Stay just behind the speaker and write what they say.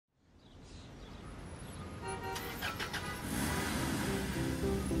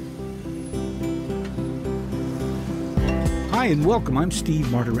Hi, and welcome. I'm Steve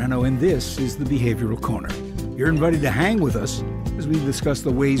Martireno, and this is the Behavioral Corner. You're invited to hang with us as we discuss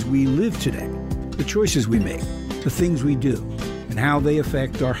the ways we live today, the choices we make, the things we do, and how they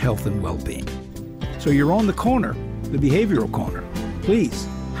affect our health and well-being. So you're on the corner, the Behavioral Corner. Please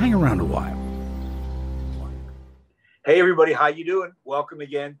hang around a while. Hey everybody, how you doing? Welcome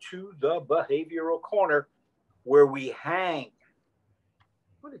again to the Behavioral Corner, where we hang.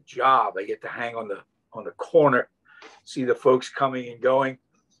 What a job! I get to hang on the corner, see the folks coming and going,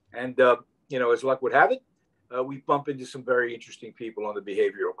 and as luck would have it, we bump into some very interesting people on the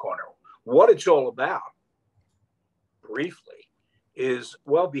Behavioral Corner. What it's all about, briefly, is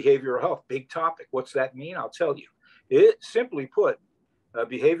behavioral health. Big topic. What's that mean? I'll tell you. It simply put.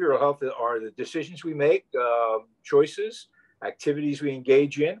 Behavioral health are the decisions we make, choices, activities we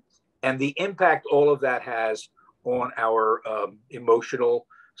engage in, and the impact all of that has on our emotional,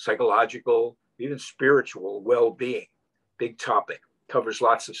 psychological, even spiritual well-being. Big topic, covers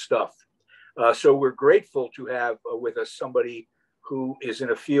lots of stuff. So we're grateful to have with us somebody who is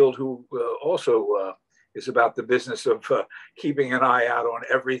in a field who also is about the business of keeping an eye out on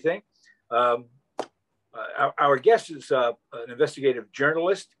everything. Our guest is an investigative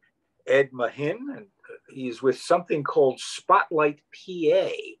journalist, Ed Mahon, and he's with something called Spotlight PA.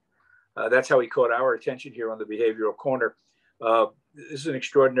 That's how he caught our attention here on the Behavioral Corner. This is an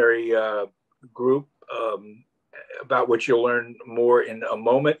extraordinary group about which you'll learn more in a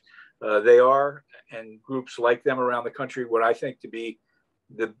moment. They are, and groups like them around the country, what I think to be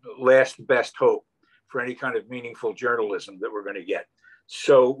the last best hope for any kind of meaningful journalism that we're going to get.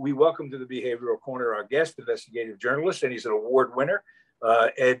 So we welcome to the Behavioral Corner our guest, investigative journalist, and he's an award winner,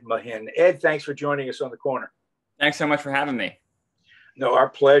 Ed Mahon. Ed, thanks for joining us on the corner. Thanks so much for having me. No, our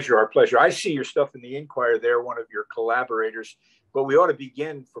pleasure, our pleasure. I see your stuff in the Inquirer there, one of your collaborators, but we ought to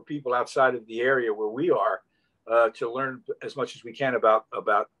begin for people outside of the area where we are to learn as much as we can about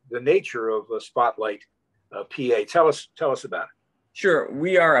the nature of Spotlight PA. Tell us about it. Sure.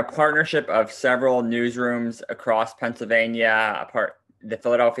 We are a partnership of several newsrooms across Pennsylvania, the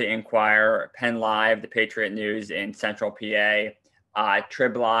Philadelphia Inquirer, Penn Live, the Patriot News in Central PA,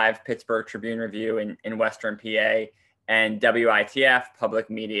 Trib Live, Pittsburgh Tribune Review in Western PA, and WITF Public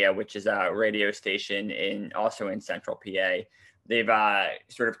Media, which is a radio station also in Central PA. They've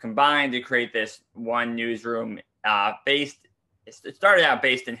sort of combined to create this one newsroom it started out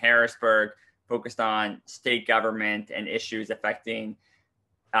based in Harrisburg, focused on state government and issues affecting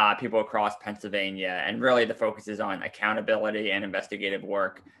people across Pennsylvania. And really the focus is on accountability and investigative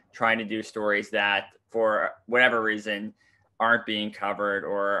work, trying to do stories that for whatever reason aren't being covered,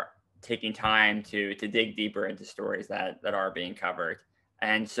 or taking time to dig deeper into stories that are being covered.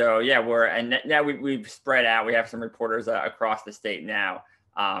 And so, now we've spread out. We have some reporters across the state now,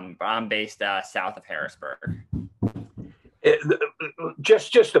 but I'm based south of Harrisburg.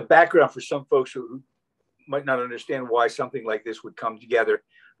 Just a background for some folks who might not understand why something like this would come together.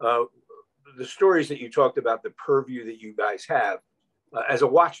 The stories that you talked about, the purview that you guys have as a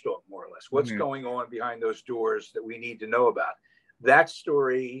watchdog, more or less, what's going on behind those doors that we need to know about. That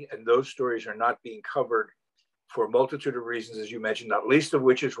story and those stories are not being covered for a multitude of reasons, as you mentioned, not least of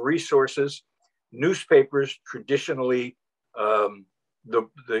which is resources. Newspapers, traditionally, the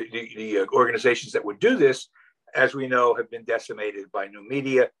organizations that would do this, as we know, have been decimated by new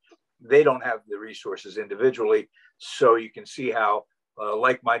media. They don't have the resources individually. So you can see how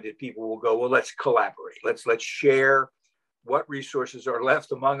like-minded people will go, well, let's collaborate. Let's share what resources are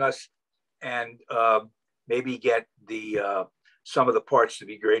left among us, and maybe get the some of the parts to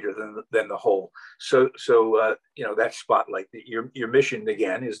be greater than the whole. So that Spotlight, your mission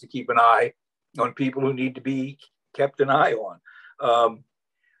again is to keep an eye on people who need to be kept an eye on.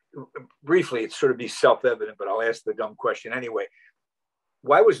 Briefly, it's sort of be self-evident, but I'll ask the dumb question anyway.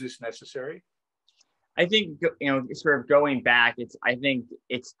 Why was this necessary? I think, sort of going back, I think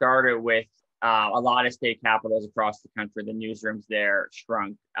it started with a lot of state capitals across the country. The newsrooms there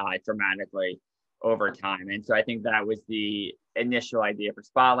shrunk dramatically over time. And so I think that was the initial idea for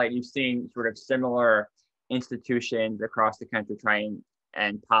Spotlight. You've seen sort of similar institutions across the country trying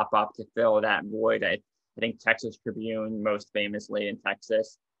and pop up to fill that void. I think Texas Tribune, most famously in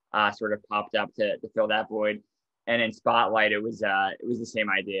Texas, sort of popped up to fill that void. And in Spotlight, it was the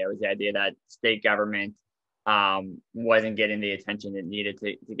same idea. It was the idea that state government wasn't getting the attention it needed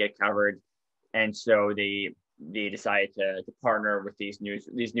to get covered, and so they decided to partner with these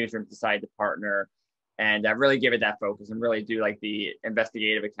newsrooms. Decided to partner and really give it that focus and really do like the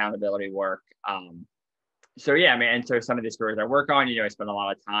investigative accountability work. So and so some of the stories I work on, I spend a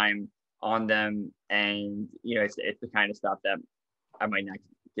lot of time on them, and it's the kind of stuff that I might not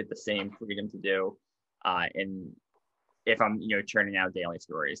get the same freedom to do in if I'm, churning out daily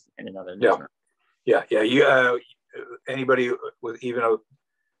stories in another newsroom. Yeah. You, anybody with even a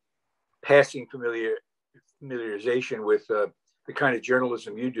passing familiarization with the kind of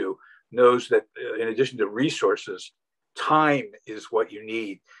journalism you do knows that in addition to resources, time is what you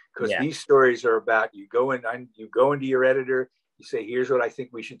need, because these stories are about you go into your editor, you say, here's what I think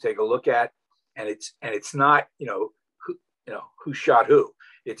we should take a look at, and it's not who shot who.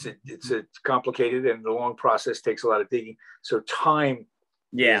 It's a complicated and a long process, takes a lot of digging. So time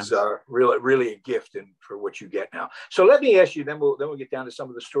is really a gift for what you get now. So let me ask you, then we'll get down to some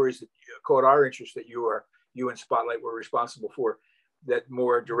of the stories that caught our interest that you and Spotlight were responsible for, that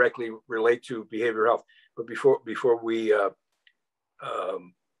more directly relate to behavioral health. But before we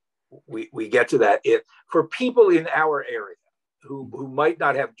get to that, for people in our area who might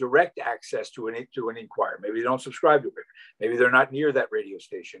not have direct access to an Inquirer, maybe they don't subscribe to it, maybe they're not near that radio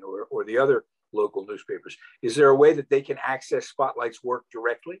station or the other local newspapers, is there a way that they can access Spotlight's work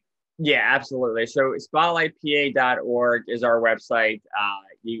directly? Yeah, absolutely. So spotlightpa.org is our website.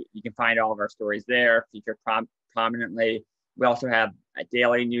 You can find all of our stories there, featured prominently. We also have a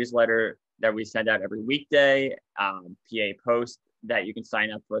daily newsletter that we send out every weekday, PA Post, that you can sign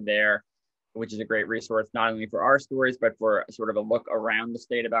up for there, which is a great resource, not only for our stories, but for sort of a look around the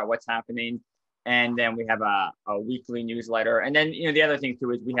state about what's happening. And then we have a weekly newsletter. And then, the other thing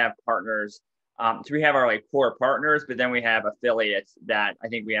too is we have partners. So we have our core partners, but then we have affiliates that I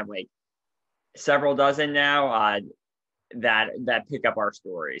think we have several dozen now that pick up our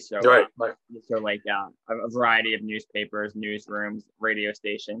stories. So, right. A variety of newspapers, newsrooms, radio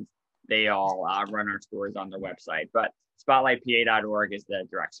stations, they all run our stories on their website. But spotlightpa.org is the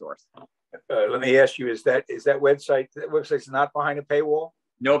direct source. Let me ask you: is that website's not behind a paywall?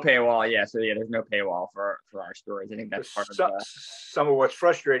 No paywall, yeah. So there's no paywall for our stories. I think that's part of some of what's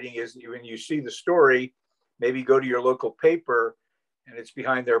frustrating is when you see the story, maybe go to your local paper, and it's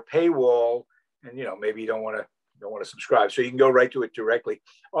behind their paywall, and maybe you don't want to subscribe, so you can go right to it directly,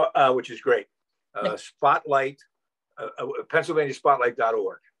 which is great. Spotlight,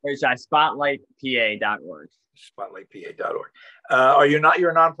 PennsylvaniaSpotlight.org. Spotlightpa.org. Spotlightpa.org. Are you not? You're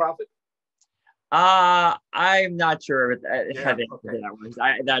a nonprofit? I'm not sure. That works.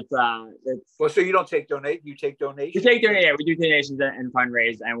 That's well. So you don't take You take donations. We take donations. Yeah, we do donations and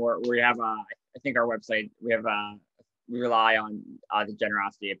fundraise, and we have I think our website. We rely on the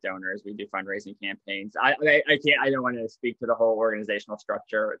generosity of donors. We do fundraising campaigns. I don't want to speak to the whole organizational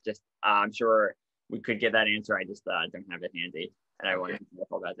structure. Just I'm sure we could get that answer. I just don't have it handy, and I want to be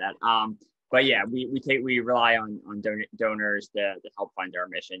careful about that. But yeah, we rely on donors to help fund our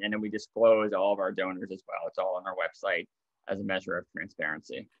mission, and then we disclose all of our donors as well. It's all on our website as a measure of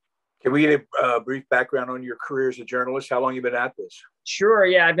transparency. Can we get a brief background on your career as a journalist? How long have you been at this? Sure.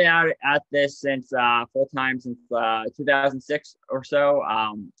 Yeah, I've been out at this since full time since 2006 or so.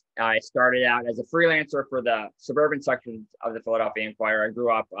 I started out as a freelancer for the suburban section of the Philadelphia Inquirer. I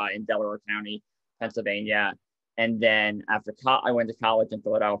grew up in Delaware County, Pennsylvania, and then after I went to college in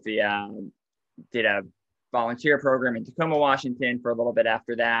Philadelphia. Did a volunteer program in Tacoma, Washington for a little bit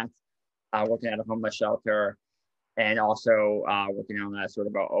after that, working at a homeless shelter, and also working on a sort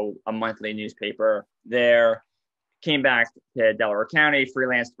of a monthly newspaper there. Came back to Delaware County,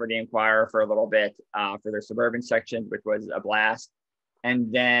 freelanced for the Inquirer for a little bit for their suburban section, which was a blast.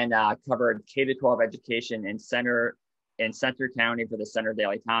 And then covered K-12 education in Center County for the Center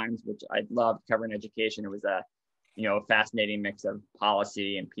Daily Times, which I loved covering education. It was a fascinating mix of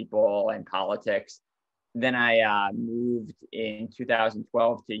policy and people and politics. Then I moved in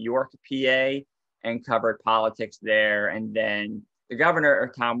 2012 to York, PA, and covered politics there. And then the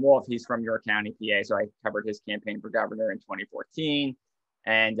governor, Tom Wolf, he's from York County, PA, so I covered his campaign for governor in 2014,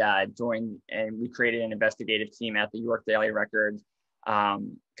 and joined. And we created an investigative team at the York Daily Record,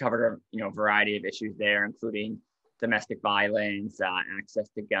 covered a variety of issues there, including domestic violence, access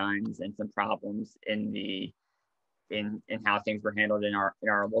to guns, and some problems in how things were handled in our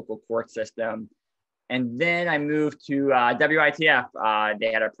local court system. And then I moved to WITF.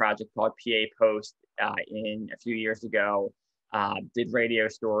 They had a project called PA Post in a few years ago. Did radio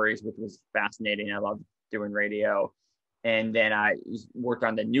stories, which was fascinating. I love doing radio. And then I worked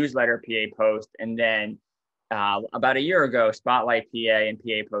on the newsletter PA Post. And then about a year ago, Spotlight PA and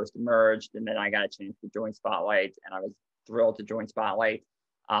PA Post merged. And then I got a chance to join Spotlight, and I was thrilled to join Spotlight.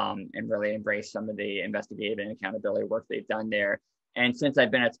 And really embrace some of the investigative and accountability work they've done there. And since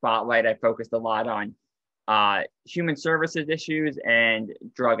I've been at Spotlight, I focused a lot on human services issues and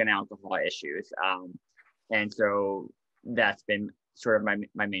drug and alcohol issues. And so that's been sort of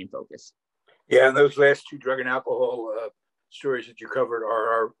my main focus. Yeah, and those last two drug and alcohol stories that you covered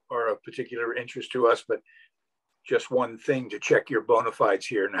are of particular interest to us. But just one thing to check your bona fides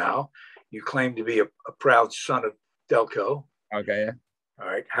here now. You claim to be a proud son of Delco. Okay. All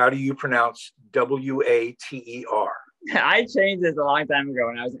right. How do you pronounce Water? I changed this a long time ago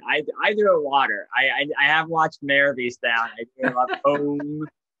when I do it water. I have watched Mayor of Easttown. I do love Home.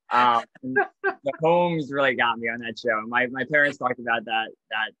 The Homes really got me on that show. My parents talked about that.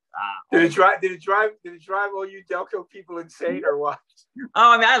 Did it drive all you Delco people insane or what?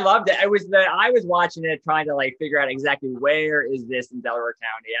 Oh, I mean, I loved it. I was watching it, trying to like figure out exactly where is this in Delaware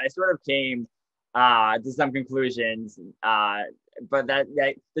County, and I sort of came to some conclusions. But that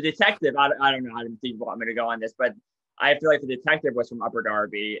the detective, I don't know how many people I'm going to go on this, but I feel like the detective was from Upper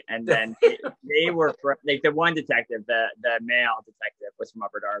Darby, and then they were like the one detective, the male detective was from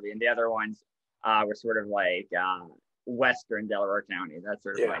Upper Darby, and the other ones were sort of like Western Delaware County. That's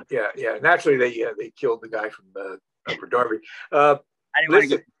sort of yeah. Naturally, they killed the guy from Upper Darby. I didn't want to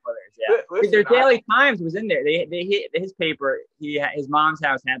get spoilers. Yeah, their Daily Times was in there. They his paper. His mom's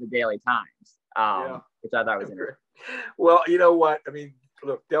house had the Daily Times, which I thought was interesting. Well, you know what? I mean,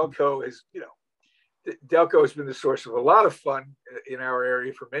 look, Delco is Delco has been the source of a lot of fun in our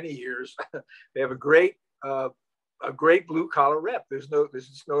area for many years. They have a great blue collar rep. There's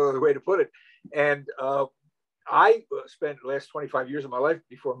just no other way to put it. And I spent the last 25 years of my life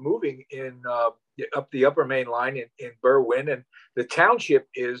before moving in up the Upper Main Line in Berwyn, and the township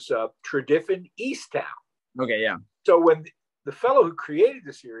is Tredyffin Easttown. Okay, yeah. So when the fellow who created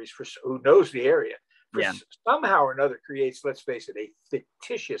the series, who knows the area, somehow or another creates, let's face it, a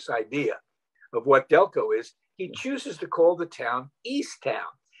fictitious idea of what Delco is, he chooses to call the town Easttown.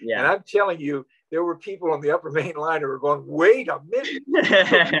 Yeah. And I'm telling you, there were people on the Upper Main Line who were going, wait a minute,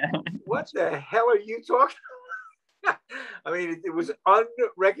 what the hell are you talking about? I mean, it was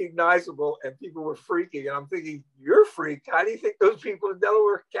unrecognizable and people were freaking. And I'm thinking, you're freaked. How do you think those people in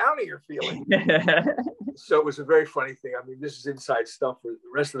Delaware County are feeling? So it was a very funny thing. I mean, this is inside stuff for the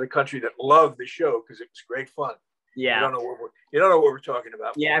rest of the country that loved the show because it was great fun. Yeah. You don't know what we're talking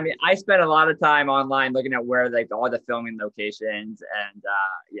about. Yeah, I mean, I spent a lot of time online looking at where like all the filming locations, and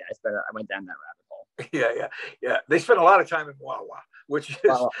I went down that rabbit hole. Yeah. They spent a lot of time in Wawa, which is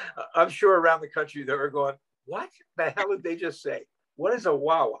I'm sure around the country they were going, what the hell did they just say? What is a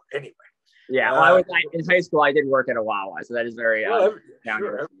Wawa anyway? Yeah, well, in high school I did work at a Wawa, so that is very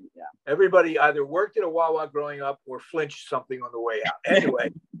sure. Everybody either worked at a Wawa growing up or flinched something on the way out.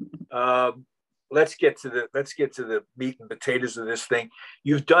 Anyway. Let's get to the meat and potatoes of this thing.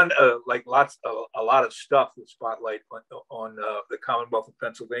 You've done a lot of stuff with Spotlight on the Commonwealth of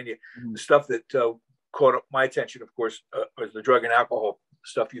Pennsylvania. Mm-hmm. The stuff that caught up my attention, of course, is the drug and alcohol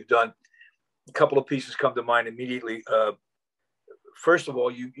stuff you've done. A couple of pieces come to mind immediately. First of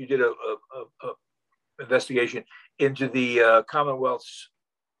all, you did a investigation into the Commonwealth's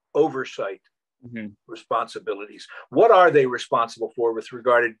oversight responsibilities. What are they responsible for with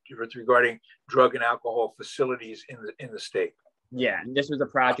regarding drug and alcohol facilities in the state? Yeah, and this was a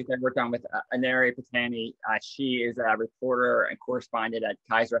project I worked on with Aneri Patani. She is a reporter and correspondent at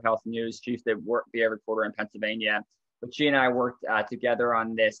Kaiser Health News. She used to be a reporter in Pennsylvania, but she and I worked together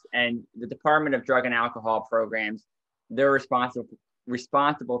on this. And the Department of Drug and Alcohol Programs, they're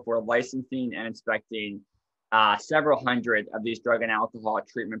responsible for licensing and inspecting several hundred of these drug and alcohol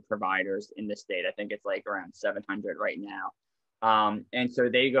treatment providers in the state. I think it's like around 700 right now. And so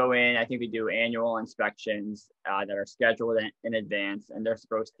they go in, I think we do annual inspections that are scheduled in advance, and they're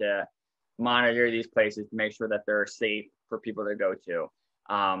supposed to monitor these places to make sure that they're safe for people to go to.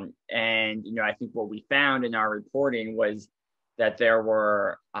 And, I think what we found in our reporting was that there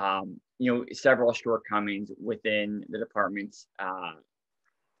were, several shortcomings within the department's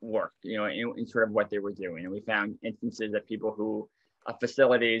work, in sort of what they were doing. And we found instances of people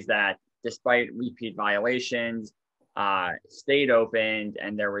facilities that despite repeat violations, stayed opened,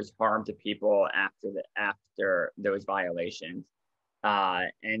 and there was harm to people after those violations.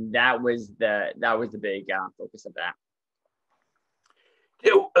 And that was the big focus of that.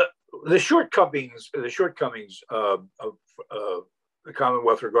 The shortcomings of the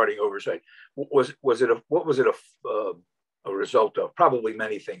Commonwealth regarding oversight, what was it a result of? Probably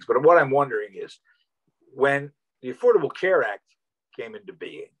many things, but what I'm wondering is, when the Affordable Care Act came into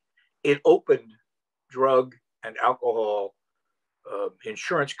being, it opened drug and alcohol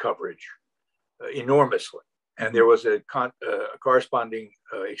insurance coverage enormously, and there was a corresponding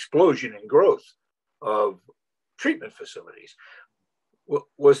explosion in growth of treatment facilities.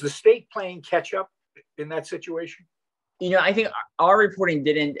 Was the state playing catch up in that situation? I think our reporting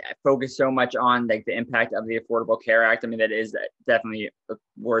didn't focus so much on like the impact of the Affordable Care Act. I mean, that is definitely a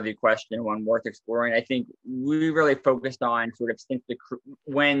worthy question, one worth exploring. I think we really focused on sort of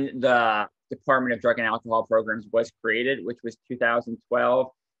when the Department of Drug and Alcohol Programs was created, which was 2012.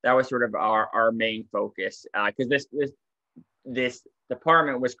 That was sort of our main focus, because this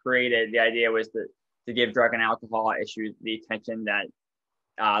department was created. The idea was to give drug and alcohol issues the attention that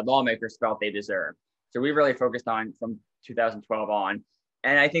lawmakers felt they deserved. So we really focused on from 2012 on.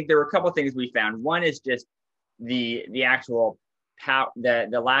 And I think there were a couple of things we found. One is just the actual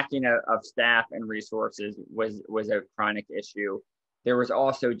the lacking of staff and resources was a chronic issue. There was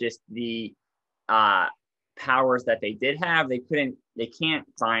also just the powers that they did have. They can't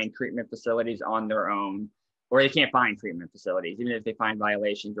find treatment facilities on their own, or they can't find treatment facilities. Even if they find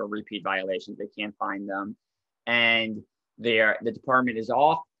violations or repeat violations, they can't find them. And the department is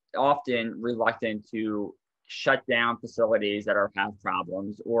often reluctant to shut down facilities that have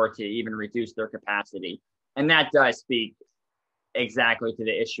problems or to even reduce their capacity. And that does speak exactly to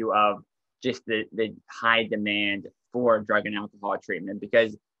the issue of just the high demand for drug and alcohol treatment,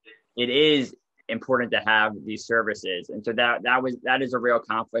 because it is important to have these services. And so that is a real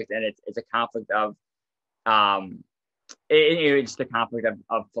conflict, and it's a conflict of it's the conflict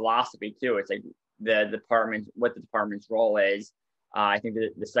of philosophy too. It's like what the department's role is. I think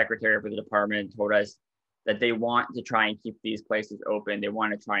the secretary of the department told us that they want to try and keep these places open. They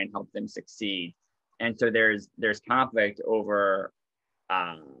want to try and help them succeed. And so there's conflict over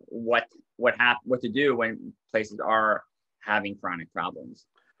what to do when places are having chronic problems.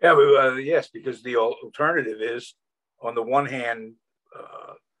 Yeah, yes, because the alternative is, on the one hand,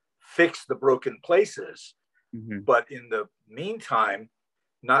 fix the broken places, but in the meantime,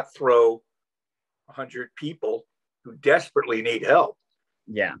 not throw 100 people who desperately need help,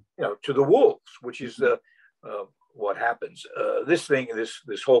 to the wolves, which is what happens.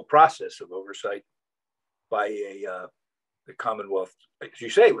 This whole process of oversight by the Commonwealth, as you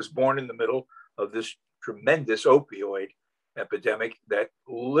say, was born in the middle of this tremendous opioid epidemic that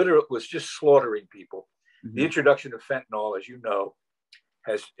literally was just slaughtering people. The introduction of fentanyl, as you know,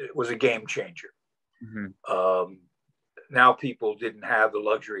 was a game changer. Now people didn't have the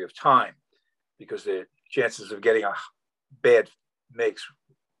luxury of time, because the chances of getting a bad mix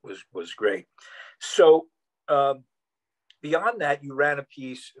was great. So beyond that, you ran a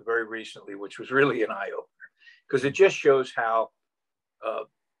piece very recently, which was really an eye-opener, because it just shows how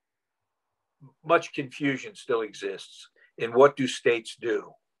much confusion still exists in what do states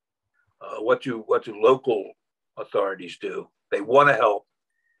do, what do local authorities do. They want to help.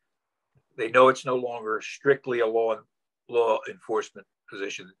 They know it's no longer strictly a law enforcement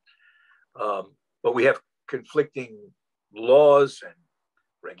position, but we have conflicting laws and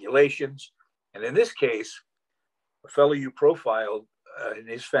regulations. And in this case, a fellow you profiled and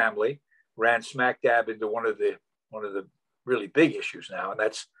his family ran smack dab into one of the really big issues now, and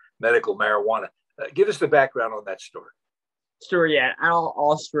that's medical marijuana. Give us the background on that story. Sure, yeah.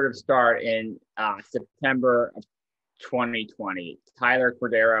 I'll sort of start in September of 2020. Tyler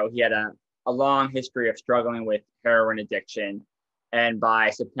Cordero, he had a long history of struggling with heroin addiction. And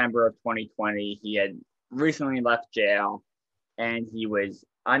by September of 2020, he had recently left jail, and he was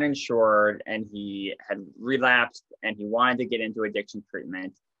uninsured, and he had relapsed, and he wanted to get into addiction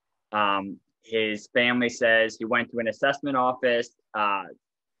treatment. His family says he went to an assessment office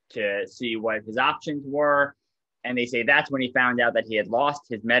to see what his options were. And they say that's when he found out that he had lost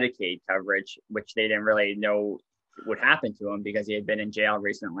his Medicaid coverage, which they didn't really know would happen to him because he had been in jail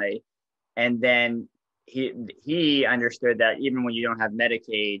recently. And then he understood that even when you don't have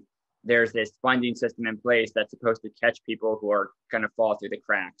Medicaid, there's this funding system in place that's supposed to catch people who are going to fall through the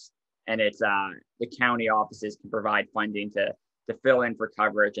cracks. And it's the county offices can provide funding to fill in for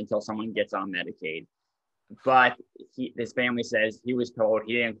coverage until someone gets on Medicaid. But his family says he was told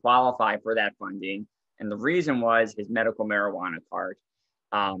he didn't qualify for that funding. And the reason was his medical marijuana card.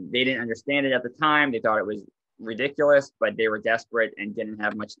 They didn't understand it at the time. They thought it was ridiculous, but they were desperate and didn't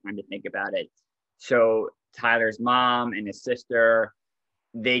have much time to think about it. So Tyler's mom and his sister,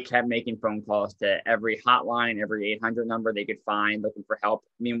 they kept making phone calls to every hotline, every 800 number they could find, looking for help.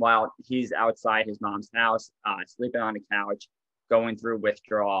 Meanwhile, he's outside his mom's house, sleeping on a couch, going through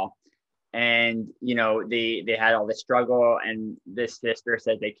withdrawal. And, they had all this struggle, and this sister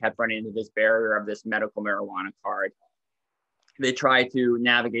said they kept running into this barrier of this medical marijuana card. They tried to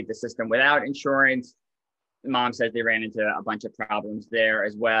navigate the system without insurance. The mom says they ran into a bunch of problems there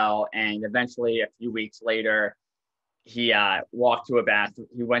as well. And eventually, a few weeks later, he walked to a bathroom.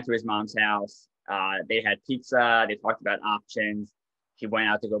 He went to his mom's house. They had pizza. They talked about options. He went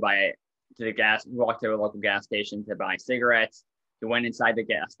out to go walked to a local gas station to buy cigarettes. He went inside the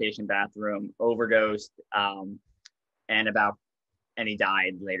gas station bathroom, overdosed, and he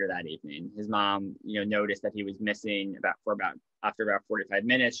died later that evening. His mom, noticed that he was missing for about after about 45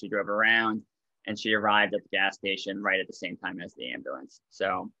 minutes, she drove around and she arrived at the gas station right at the same time as the ambulance.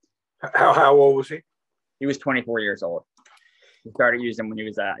 So how old was he? He was 24 years old. He started using when he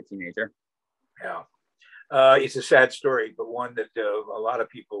was a teenager. Yeah. It's a sad story, but one that a lot of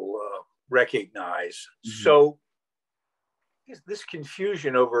people recognize. Mm-hmm. So this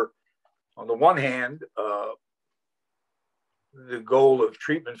confusion over, on the one hand, the goal of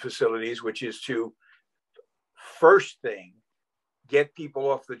treatment facilities, which is to first thing, get people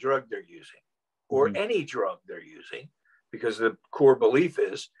off the drug they're using or mm-hmm. any drug they're using, because the core belief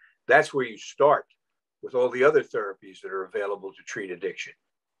is that's where you start with all the other therapies that are available to treat addiction.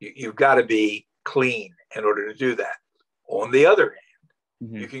 You've got to be clean in order to do that. On the other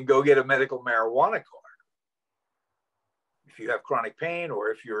hand, mm-hmm. you can go get a medical marijuana card. If you have chronic pain or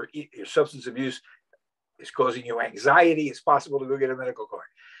if your substance abuse is causing you anxiety, it's possible to go get a medical card.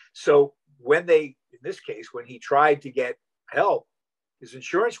 So in this case, when he tried to get help, his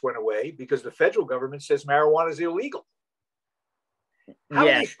insurance went away because the federal government says marijuana is illegal. How do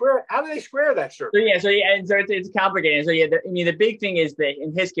they square that circle? So it's complicated. So the big thing is that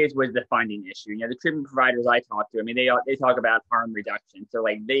in his case was the funding issue. The treatment providers I talk to, they talk about harm reduction. So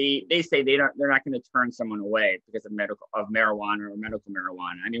like they say they're not going to turn someone away because of marijuana or medical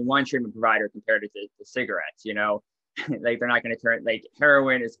marijuana. One treatment provider compared it to cigarettes. Like they're not going to turn, like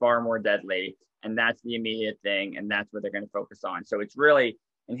heroin is far more deadly, and that's the immediate thing, and that's what they're going to focus on. So it's really,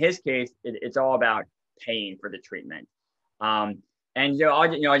 in his case, it's all about paying for the treatment. And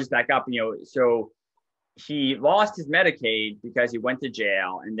I'll just back up. So he lost his Medicaid because he went to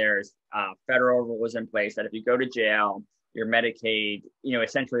jail, and there's federal rules in place that if you go to jail, your Medicaid,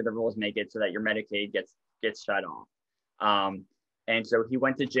 essentially the rules make it so that your Medicaid gets shut off. And so he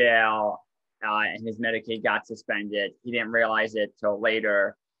went to jail, and his Medicaid got suspended. He didn't realize it till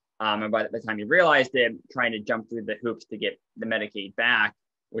later, and by the time he realized it, trying to jump through the hoops to get the Medicaid back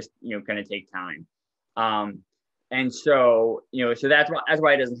was going to take time. And so, so that's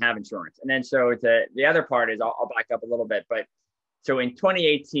why he doesn't have insurance. And then so the other part is, I'll back up a little bit, but so in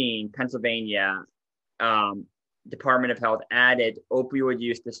 2018, Pennsylvania Department of Health added opioid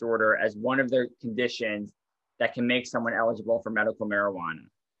use disorder as one of their conditions that can make someone eligible for medical marijuana.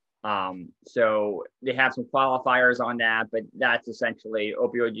 So they have some qualifiers on that, but that's essentially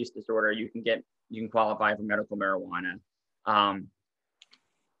opioid use disorder. You can qualify for medical marijuana.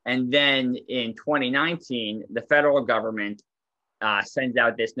 And then in 2019, the federal government sends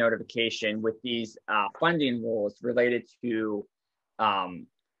out this notification with these funding rules related to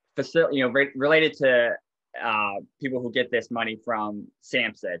related to people who get this money from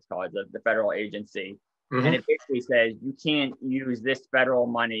SAMHSA, it's called the federal agency. Mm-hmm. And it basically says you can't use this federal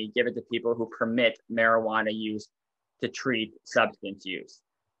money, give it to people who permit marijuana use to treat substance use.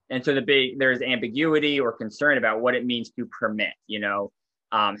 And so there's ambiguity or concern about what it means to permit,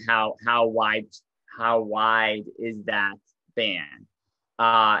 how wide is that ban?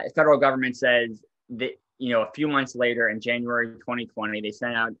 The federal government says that, a few months later in January 2020, they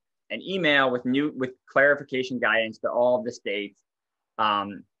sent out an email with clarification guidance to all of the states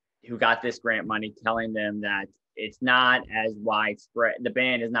who got this grant money, telling them that it's not as widespread, the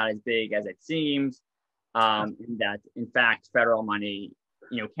ban is not as big as it seems, and that in fact federal money,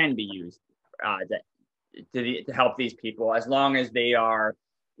 can be used to help these people as long as they are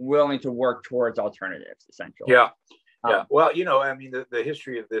willing to work towards alternatives, essentially. Yeah. Well, the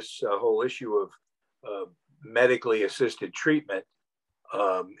history of this whole issue of medically assisted treatment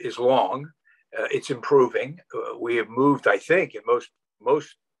is long. It's improving. We have moved, I think, in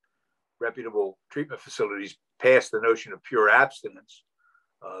most reputable treatment facilities past the notion of pure abstinence.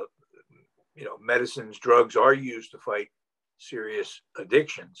 Medicines, drugs are used to fight serious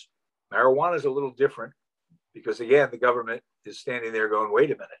addictions. Marijuana is a little different because, again, the government is standing there going, wait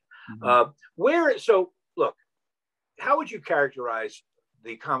a minute. Mm-hmm. Look, how would you characterize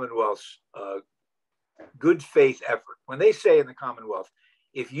the Commonwealth's good faith effort when they say in the Commonwealth,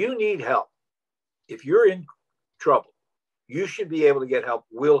 if you need help, if you're in trouble, you should be able to get help,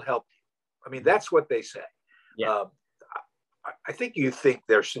 we'll help you. That's what they say. Yeah. I think you think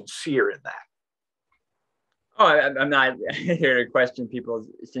they're sincere in that. Oh, I'm not here to question people's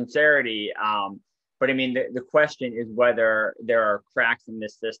sincerity. But the question is whether there are cracks in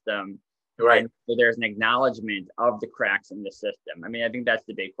this system, right? And there's an acknowledgement of the cracks in the system. I think that's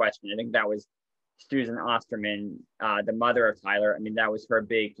the big question. I think that was Susan Osterman, the mother of Tyler. That was her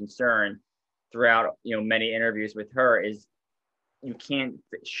big concern throughout, many interviews with her is in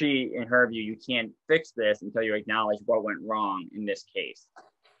her view, you can't fix this until you acknowledge what went wrong in this case.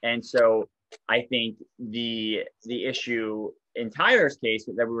 And so I think the issue in Tyler's case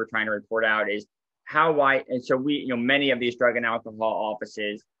that we were trying to report out is how wide, and so we, many of these drug and alcohol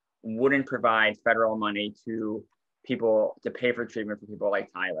offices wouldn't provide federal money to people to pay for treatment for people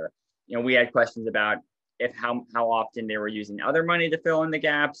like Tyler. We had questions about if how often they were using other money to fill in the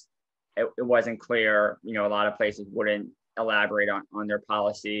gaps. It wasn't clear. A lot of places wouldn't elaborate on their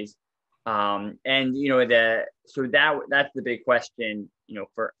policies. And so that's the big question,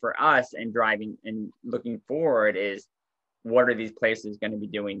 for us and driving and looking forward is, what are these places going to be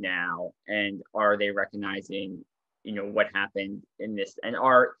doing now? And are they recognizing, what happened in this, and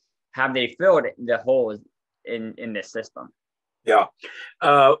have they filled the holes in this system? Yeah.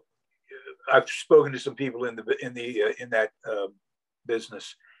 I've spoken to some people in that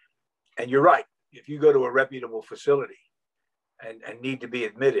business, and you're right. If you go to a reputable facility and need to be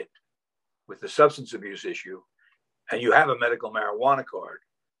admitted with the substance abuse issue, and you have a medical marijuana card,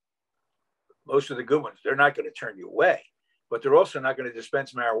 most of the good ones, they're not going to turn you away, but they're also not going to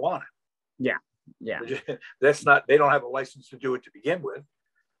dispense marijuana. Yeah. They don't have a license to do it to begin with.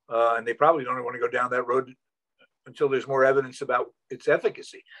 And they probably don't want to go down that road until there's more evidence about its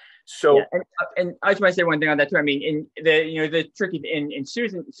efficacy. So, yeah. And I just want to say one thing on that too. I mean, in the tricky in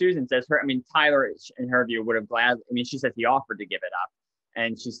Susan says Tyler, in her view, would have she says he offered to give it up,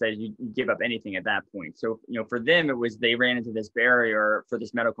 and she said you give up anything at that point. So, for them, it was, they ran into this barrier for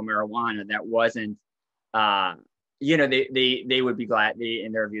this medical marijuana that wasn't, they would be glad,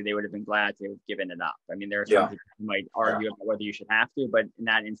 in their view, they would have been glad to have given it up. I mean, there are some people who might argue about whether you should have to, but in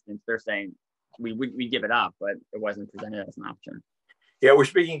that instance, they're saying we give it up, but it wasn't presented as an option. Yeah, we're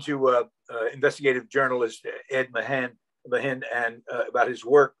speaking to investigative journalist Ed Mahon, and about his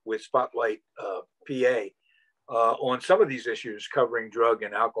work with Spotlight PA on some of these issues covering drug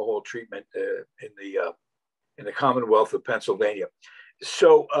and alcohol treatment in the Commonwealth of Pennsylvania.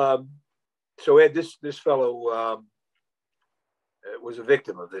 So Ed, this fellow was a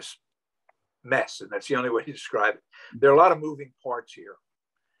victim of this mess, and that's the only way to describe it. There are a lot of moving parts here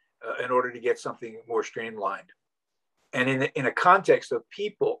in order to get something more streamlined. And in a context of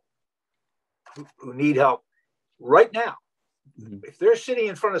people who need help right now, if they're sitting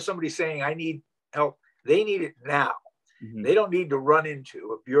in front of somebody saying, I need help, they need it now. They don't need to run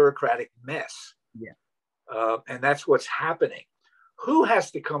into a bureaucratic mess. Yeah. And that's what's happening. Who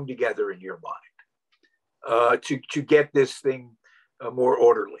has to come together in your mind to get this thing more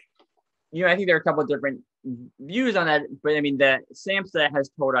orderly? I think there are a couple of different views on that, but I mean, the SAMHSA has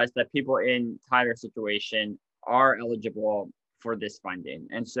told us that people in Tyler's situation are eligible for this funding.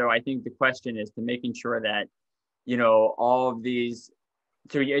 And so I think the question is to making sure that, all of these,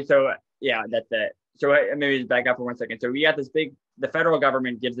 maybe back up for 1 second. So we got the federal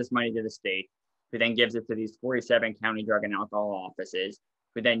government gives this money to the state, who then gives it to these 47 county drug and alcohol offices,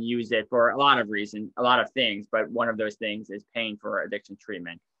 who then use it for a lot of things, but one of those things is paying for addiction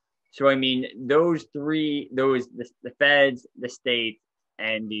treatment. So, I mean, the feds, the state,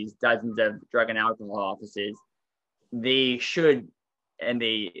 and these dozens of drug and alcohol offices, it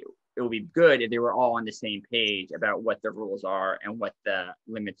would be good if they were all on the same page about what the rules are and what the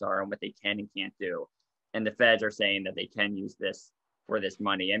limits are and what they can and can't do. And the feds are saying that they can use this for this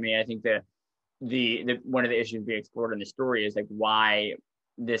money. I mean, I think the one of the issues we explored in the story is like why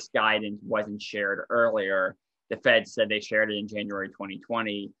this guidance wasn't shared earlier. The feds said they shared it in January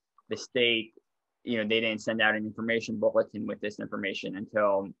 2020. The state, they didn't send out an information bulletin with this information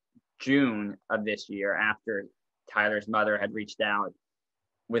until June of this year, after Tyler's mother had reached out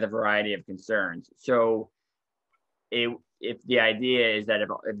with a variety of concerns. So if the idea is that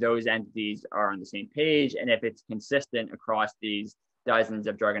if those entities are on the same page, and if it's consistent across these dozens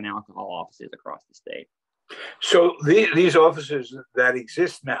of drug and alcohol offices across the state. So these offices that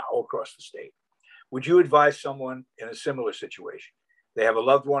exist now across the state, would you advise someone in a similar situation? They have a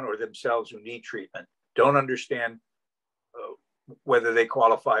loved one or themselves who need treatment, don't understand whether they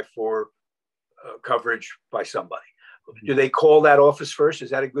qualify for coverage by somebody. Do they call that office first? Is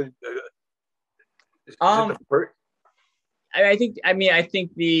that a good? I think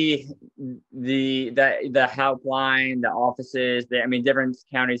the helpline, the offices, different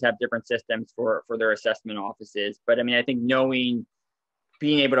counties have different systems for their assessment offices. But I mean, I think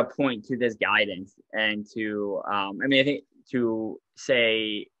being able to point to this guidance and to, I think to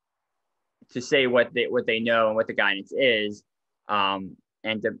say what they know and what the guidance is, and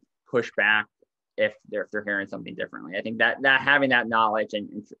to push back if they're hearing something differently. I think that having that knowledge and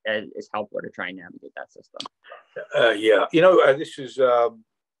is helpful to try and navigate that system. This is a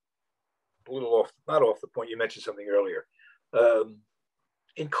little not off the point. You mentioned something earlier.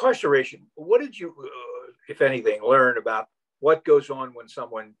 Incarceration. What did you, if anything, learn about what goes on when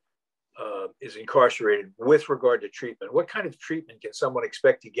someone is incarcerated with regard to treatment? What kind of treatment can someone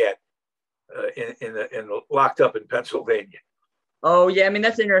expect to get locked up in Pennsylvania? Oh, yeah. I mean,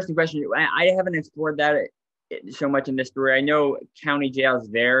 that's an interesting question. I haven't explored that so much in this story. I know county jails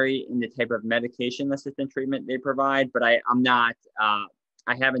vary in the type of medication assisted treatment they provide, but I'm not,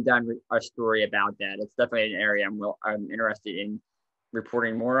 I haven't done a story about that. It's definitely an area I'm interested in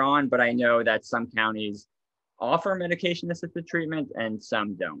reporting more on, but I know that some counties offer medication assisted treatment and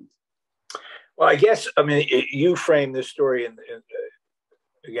some don't. Well, I guess, I mean, you frame this story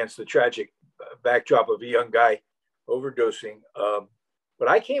against the tragic backdrop of a young guy overdosing. But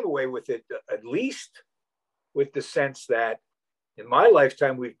I came away with it, at least with the sense that in my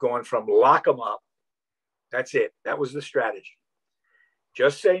lifetime, we've gone from lock them up. That's it. That was the strategy.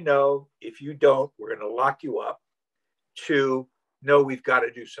 Just say no. If you don't, we're going to lock you up. To no, we've got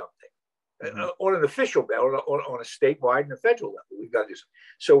to do something. Mm-hmm. On an official level, on a statewide and a federal level, we've got to do something.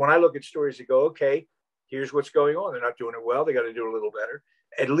 So when I look at stories that go, okay, here's what's going on. They're not doing it well. They got to do a little better.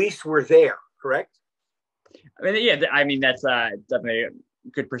 At least we're there, correct? I mean, yeah, I mean, that's definitely a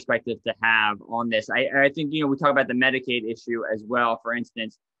good perspective to have on this. I think, we talk about the Medicaid issue as well. For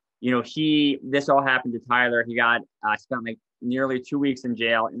instance, this all happened to Tyler. He got spent like nearly 2 weeks in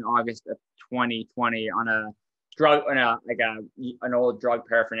jail in August of 2020 on a drug, an old drug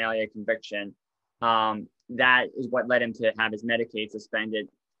paraphernalia conviction. That is what led him to have his Medicaid suspended.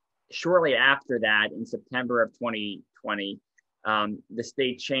 Shortly after that, in September of 2020, the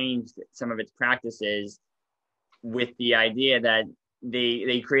state changed some of its practices with the idea that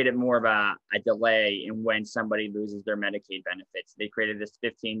they created more of a delay in when somebody loses their Medicaid benefits. They created this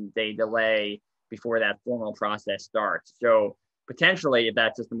 15-day delay before that formal process starts. So potentially, if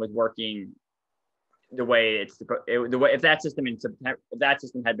that system was working the way if that system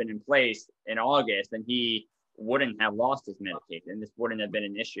had been in place in August, then he wouldn't have lost his Medicaid, and this wouldn't have been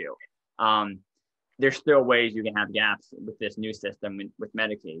an issue. There's still ways you can have gaps with this new system with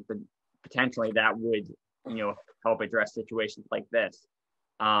Medicaid, but potentially that would help address situations like this.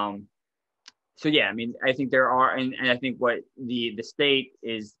 So yeah, I mean, I think there are, and I think what the state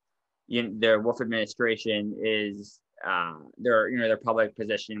is, the Wolf administration is, their public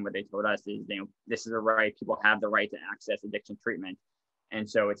position, what they told us is, this is a right, people have the right to access addiction treatment. And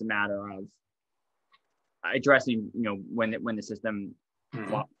so it's a matter of addressing, when the system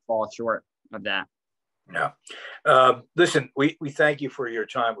falls short of that. Yeah. Listen, we thank you for your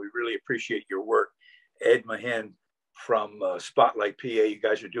time. We really appreciate your work. Ed Mahon from Spotlight, PA. You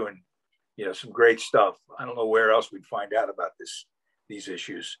guys are doing, some great stuff. I don't know where else we'd find out about these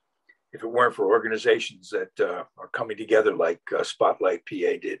issues if it weren't for organizations that are coming together like Spotlight,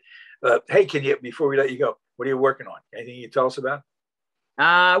 PA did. Hey, before we let you go, what are you working on? Anything you can tell us about?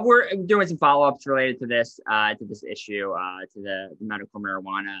 We're doing some follow-ups related to this issue, to the medical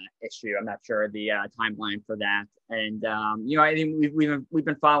marijuana issue. I'm not sure the timeline for that. And, I think we've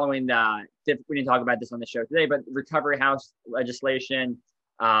been following we didn't talk about this on the show today, but Recovery House legislation,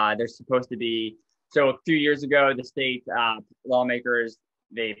 there's supposed to be, so a few years ago, the state lawmakers,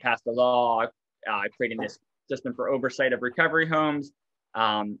 they passed a law creating this system for oversight of recovery homes.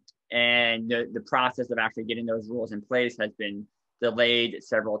 And the process of actually getting those rules in place has been delayed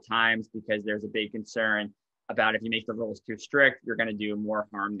several times because there's a big concern about if you make the rules too strict, you're going to do more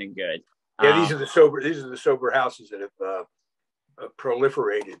harm than good. Yeah, these are the sober houses that have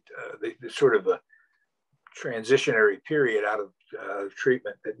proliferated. The sort of a transitionary period out of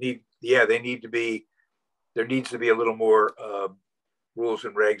treatment that there needs to be a little more rules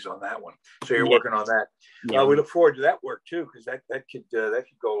and regs on that one. So you're working on that. Yeah. We look forward to that work too, because that could go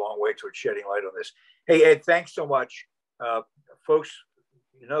a long way towards shedding light on this. Hey, Ed, thanks so much. Folks,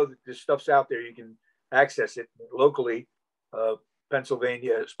 this stuff's out there. You can access it locally.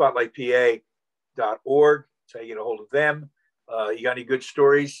 Pennsylvania, spotlightpa.org. That's how you get a hold of them. You got any good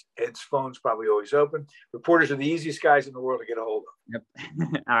stories? Ed's phone's probably always open. Reporters are the easiest guys in the world to get a hold of. Yep.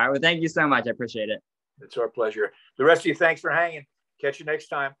 All right. Well, thank you so much. I appreciate it. It's our pleasure. The rest of you, thanks for hanging. Catch you next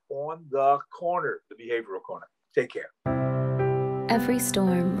time on The Corner, the Behavioral Corner. Take care. Every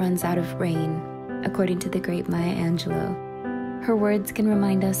storm runs out of rain, according to the great Maya Angelou. Her words can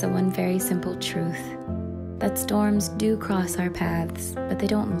remind us of one very simple truth, that storms do cross our paths, but they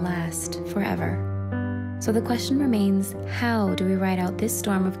don't last forever. So the question remains, how do we ride out this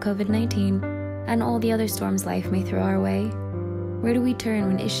storm of COVID-19 and all the other storms life may throw our way? Where do we turn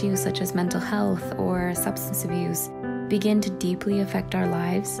when issues such as mental health or substance abuse begin to deeply affect our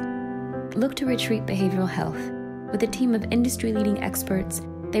lives? Look to Retreat Behavioral Health. With a team of industry-leading experts,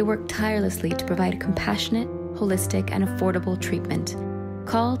 they work tirelessly to provide compassionate, holistic, and affordable treatment.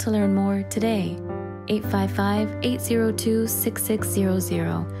 Call to learn more today.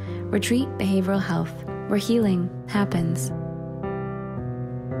 855-802-6600. Retreat Behavioral Health, where healing happens.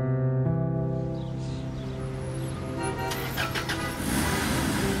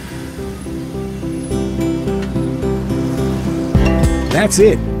 That's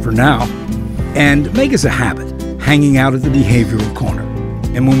it for now. And make us a habit, hanging out at the Behavioral Corner.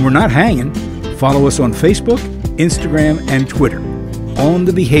 And when we're not hanging, follow us on Facebook, Instagram, and Twitter on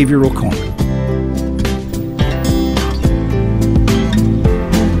the Behavioral Corner.